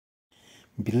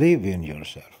Believe in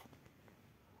yourself.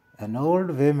 An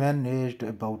old woman aged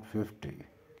about 50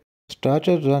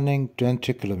 started running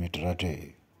 20 kilometers a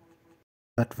day.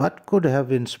 But what could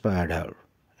have inspired her,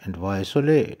 and why so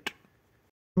late?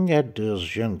 At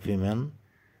those young women,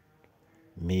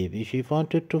 maybe she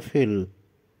wanted to feel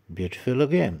beautiful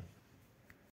again.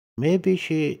 Maybe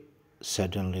she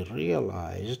suddenly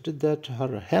realized that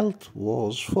her health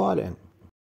was falling.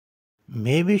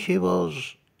 Maybe she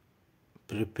was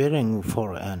preparing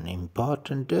for an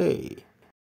important day.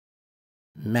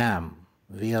 Ma'am,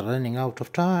 we are running out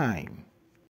of time.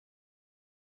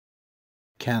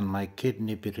 Can my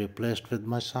kidney be replaced with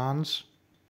my son's?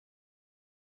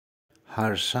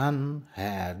 Her son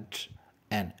had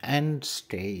an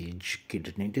end-stage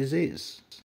kidney disease,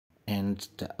 and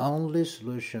the only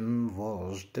solution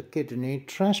was the kidney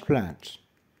transplant.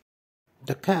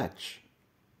 The catch: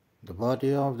 the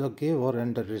body of the giver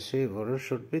and the receiver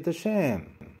should be the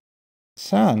same.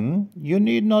 Son, you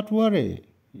need not worry.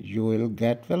 You will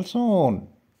get well soon.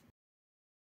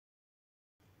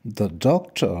 The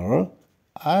doctor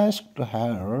asked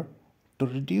her to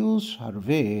reduce her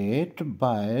weight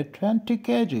by 20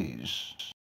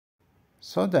 kgs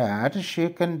so that she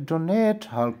can donate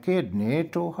her kidney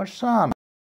to her son.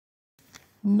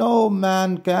 No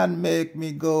man can make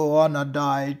me go on a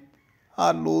diet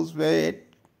or lose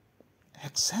weight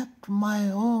except my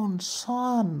own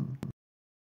son.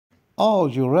 Oh,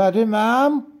 you ready,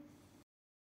 ma'am?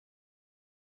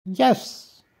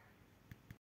 Yes.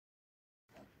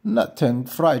 Nothing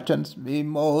frightens me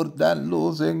more than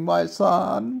losing my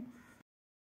son.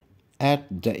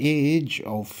 At the age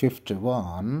of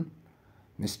 51,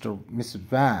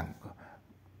 Mrs. Wang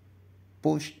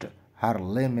pushed her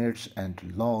limits and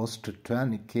lost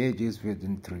 20 kgs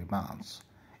within 3 months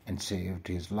and saved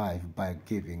his life by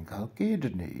giving her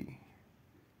kidney.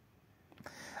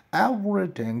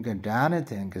 Everything and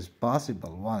anything is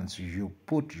possible once you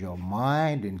put your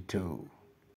mind into.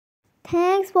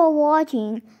 Thanks for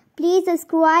watching. Please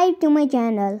subscribe to my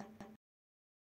channel.